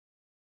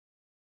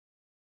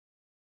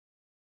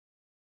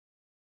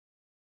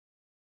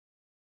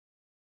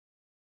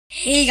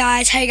Hey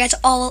guys, how you guys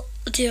all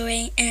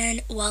doing?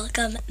 And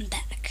welcome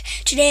back.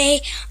 Today,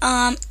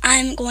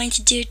 I'm going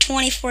to do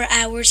 24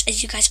 hours,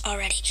 as you guys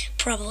already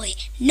probably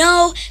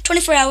know.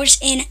 24 hours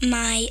in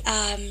my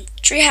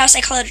treehouse.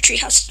 I call it a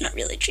treehouse. It's not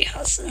really a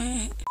treehouse.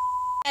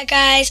 Yeah,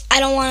 guys, I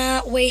don't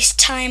want to waste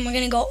time. We're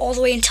gonna go all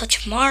the way until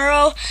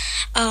tomorrow.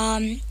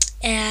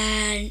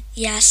 And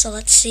yeah, so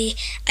let's see.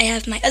 I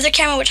have my other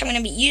camera, which I'm going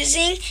to be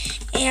using,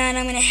 and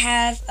I'm going to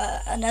have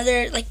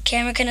another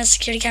camera, kind of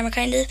security camera,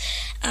 kind of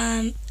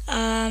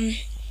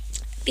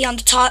be on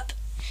the top.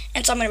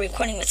 And so I'm going to be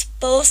recording with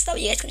both, so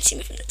you guys can see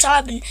me from the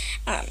top. And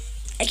I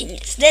can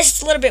use this.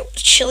 It's a little bit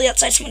chilly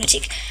outside, so I'm going to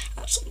take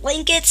some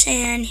blankets.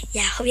 And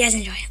yeah, hope you guys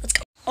enjoy. Let's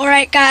go. All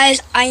right,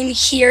 guys, I'm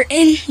here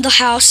in the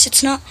house.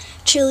 It's not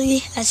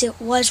chilly as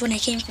it was when I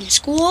came from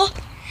school.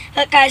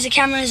 But guys, the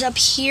camera is up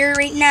here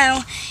right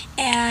now,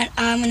 and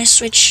I'm going to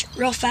switch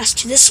real fast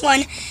to this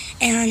one,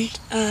 and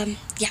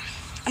yeah,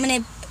 I'm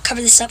going to cover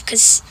this up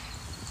because,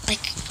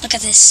 look at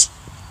this.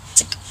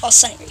 It's all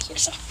sunny right here,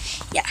 so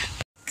yeah.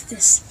 Look at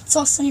this. It's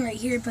all sunny right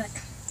here, but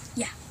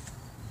yeah.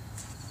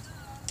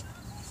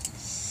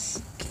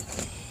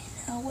 Okay,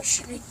 now what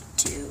should I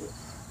do?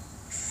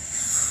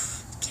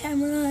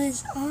 Camera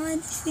is on, I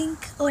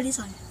think. Oh, it is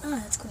on. Oh,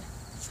 that's cool.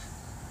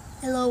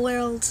 Hello,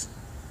 world.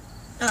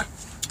 Ah.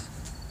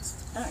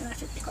 I don't know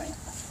if it's recording. It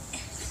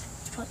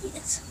probably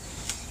is.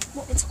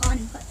 Well, it's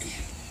on, but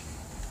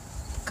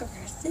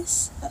cover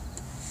this up.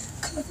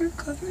 Cover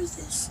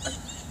this up.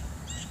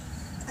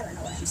 I don't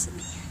know what I'm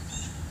saying.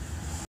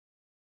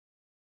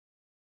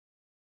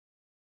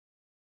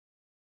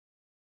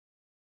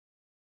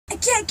 I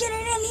can't get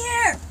it in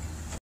here!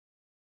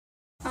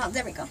 Oh,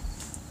 there we go.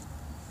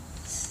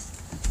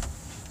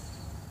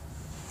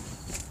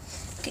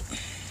 Okay.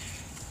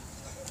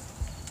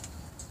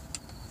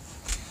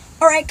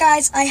 Alright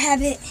guys, I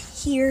have it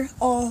here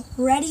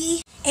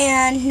already,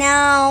 and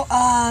now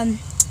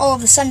all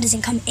of the sun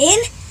doesn't come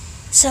in,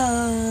 so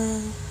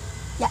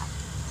yeah,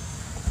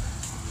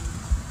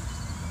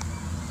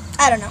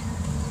 I don't know.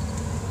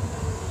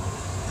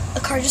 A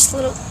car just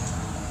I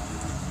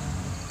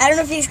don't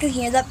know if you guys can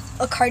hear that.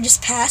 A car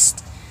just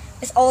passed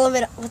with all of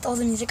it, with all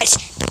the music. Guys,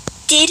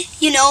 did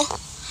you know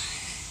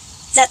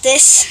that I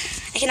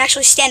can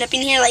actually stand up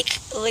in here,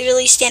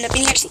 literally stand up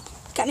in here? See,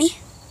 got me?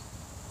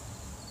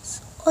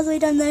 All the way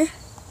down there,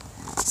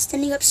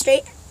 standing up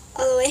straight,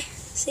 all the way.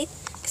 See, I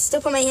can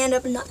still put my hand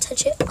up and not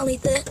touch it. Only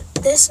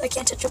this, I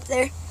can't touch up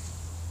there.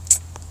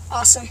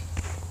 Awesome.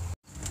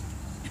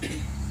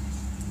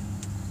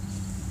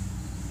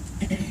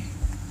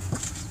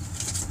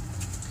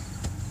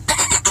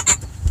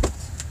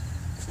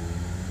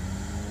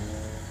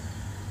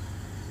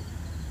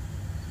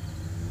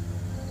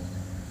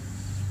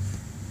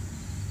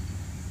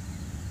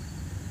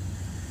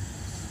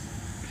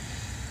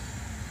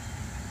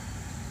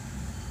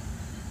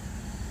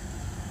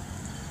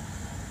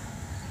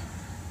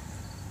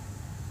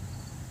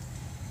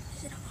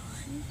 Is it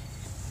on?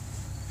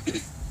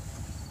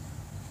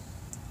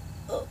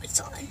 Oh, it's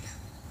on.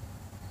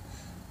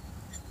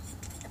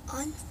 It's been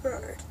on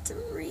for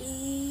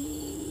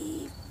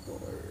 3, 4.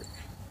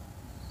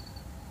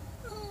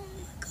 Oh my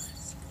god,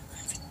 it's been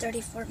on for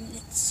 34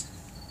 minutes.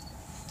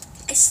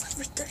 I slept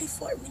for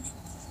 34 minutes.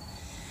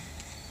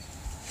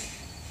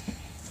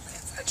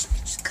 Whatever, I should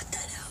just cut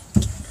that out.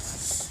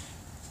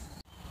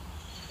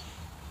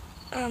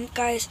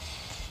 Guys,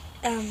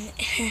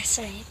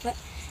 sorry, but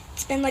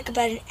it's been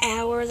about an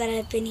hour that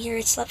I've been here.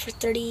 I slept for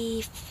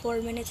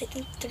 34 minutes, I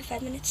think,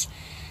 35 minutes.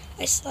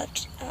 I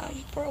slept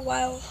for a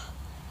while.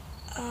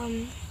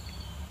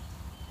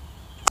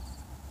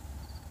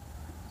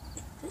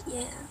 But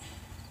yeah.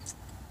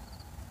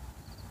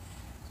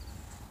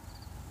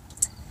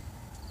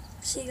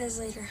 See you guys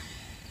later.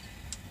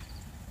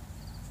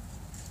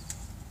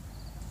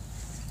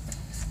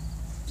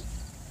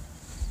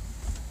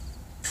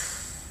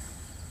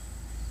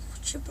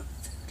 What's your food?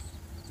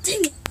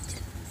 Dang it!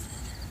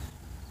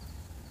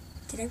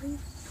 Did I bring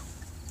food? No.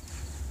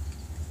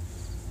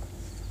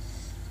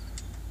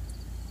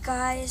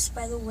 Guys,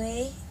 by the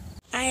way,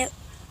 I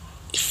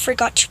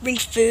forgot to bring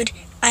food.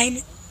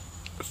 I'm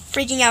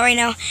freaking out right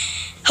now.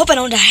 Hope I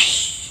don't die.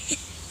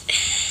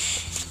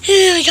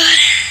 Oh my god.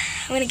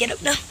 I'm gonna get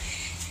up now.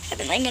 I've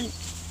been laying in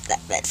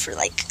that bed for an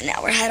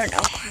hour. I don't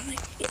know. I don't know.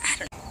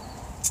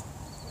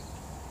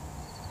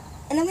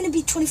 And I'm gonna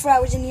be 24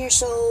 hours in here,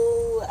 so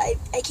I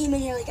came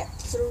in here at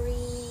 3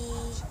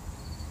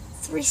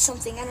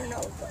 something. I don't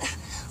know. But,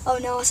 oh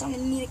no, so I'm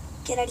gonna need to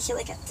get out of here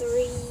at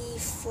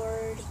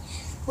 3:40.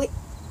 Wait,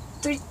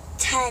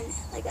 3:10.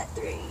 At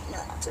 3. No,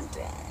 not 3.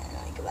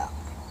 About.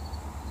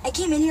 I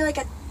came in here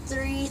at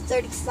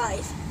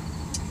 3:35.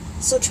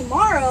 So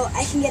tomorrow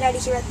I can get out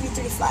of here at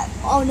 3:35.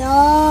 Oh no!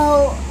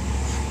 No.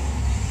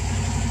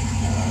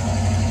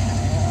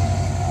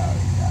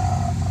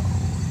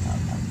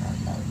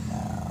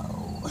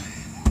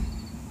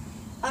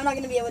 I'm not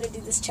gonna be able to do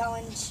this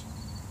challenge.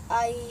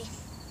 I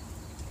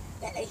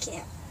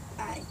can't.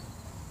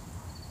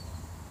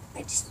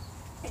 I just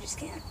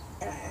can't.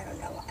 I don't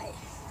know why.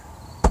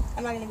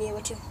 I'm not gonna be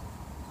able to.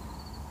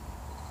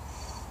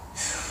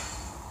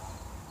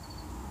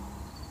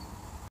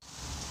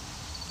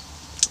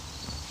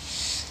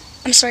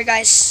 I'm sorry,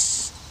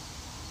 guys.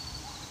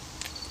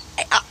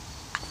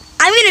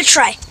 I'm gonna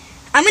try.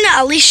 I'm gonna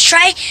at least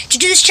try to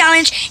do this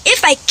challenge.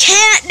 If I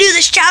can't do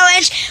this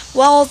challenge,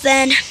 well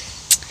then,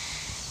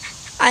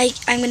 I'm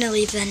gonna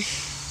leave then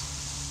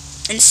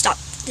and stop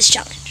this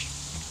challenge.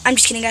 I'm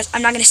just kidding, guys.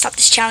 I'm not gonna stop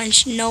this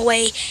challenge. No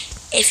way.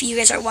 If you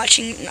guys are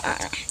watching,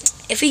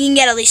 if we can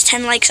get at least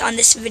 10 likes on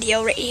this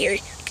video right here,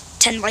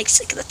 10 likes,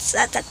 like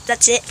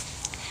that's it.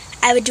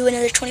 I would do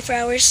another 24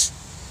 hours.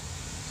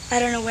 I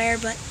don't know where,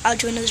 but I'll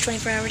do another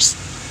 24 hours.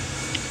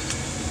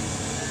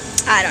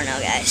 I don't know,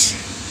 guys.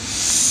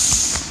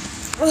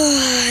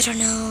 Oh, I don't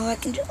know.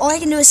 All I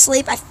can do is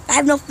sleep. I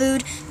have no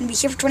food. I'm gonna be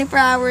here for 24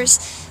 hours.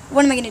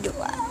 What am I gonna do?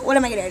 What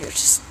am I gonna do?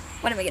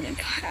 What am I gonna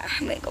do?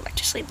 I'm gonna go back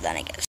to sleep then,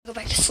 I guess. Go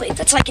back to sleep.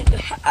 That's all I can do.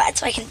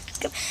 That's all I can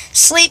do.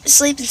 Sleep,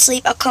 sleep, and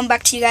sleep. I'll come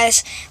back to you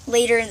guys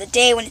later in the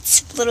day when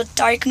it's a little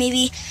dark,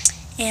 maybe.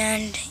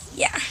 And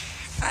yeah,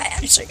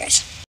 I'm sorry,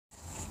 guys.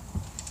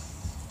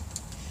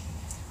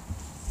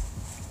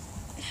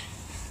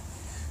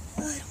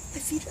 I don't want my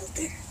feet out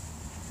there.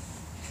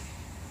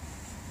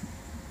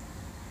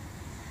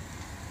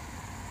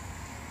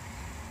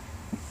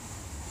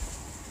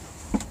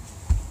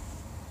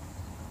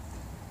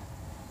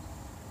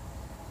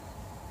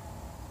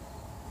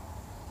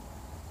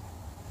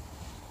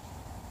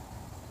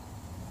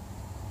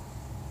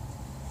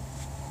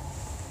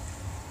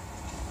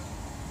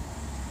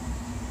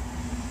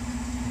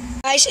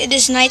 Guys, it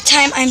is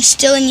nighttime. I'm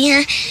still in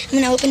here. I'm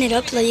gonna open it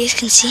up so you guys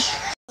can see.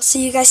 I'll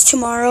see you guys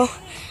tomorrow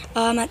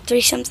at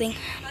 3 something.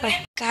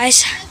 Bye.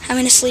 Guys, I'm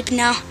gonna sleep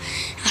now.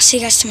 I'll see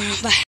you guys tomorrow.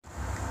 Bye.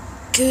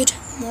 Good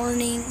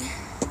morning,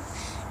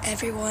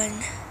 everyone.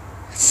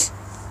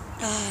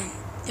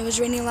 It was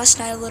raining last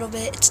night a little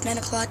bit. It's 9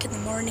 o'clock in the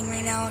morning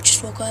right now. I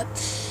just woke up.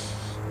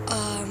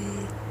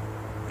 And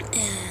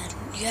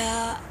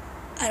yeah,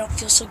 I don't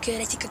feel so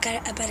good. I think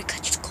I better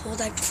catch the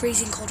cold. I'm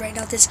freezing cold right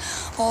now. This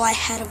is all I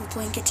had of a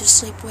blanket to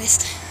sleep with.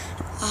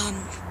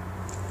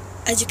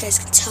 As you guys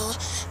can tell.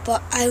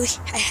 But I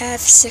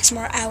have 6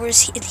 more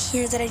hours in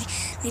here that I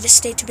need to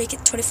stay to make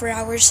it 24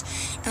 hours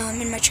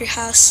in my tree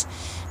house.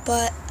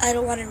 But I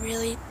don't want to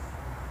really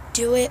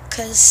do it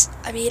because,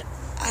 I mean,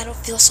 I don't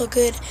feel so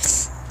good.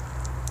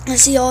 I'll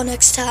see y'all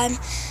next time.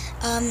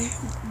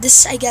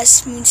 This, I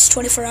guess, means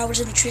 24 hours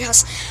in the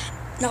treehouse.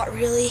 Not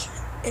really.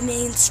 It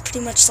means pretty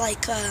much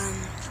like,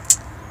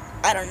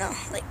 I don't know,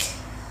 like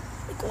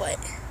what?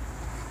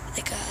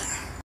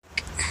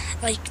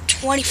 Like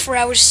 24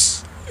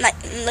 hours,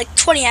 like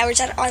 20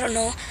 hours, I don't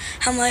know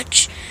how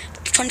much.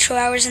 22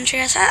 hours in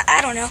treehouse, I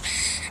don't know.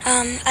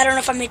 I don't know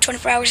if I made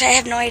 24 hours, I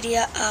have no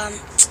idea.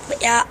 But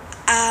yeah,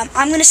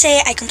 I'm gonna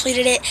say I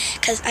completed it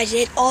because I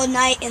did all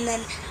night, and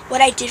then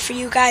what I did for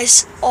you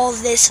guys, all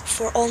this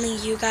for only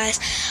you guys.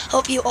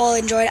 Hope you all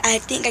enjoyed. I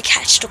think I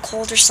catched a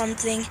cold or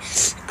something.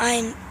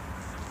 I'm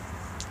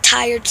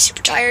tired,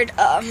 super tired.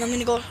 I'm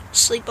gonna go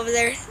sleep over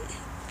there.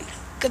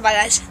 Goodbye,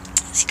 guys.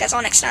 See you guys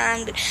all next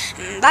time.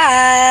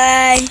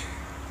 Bye.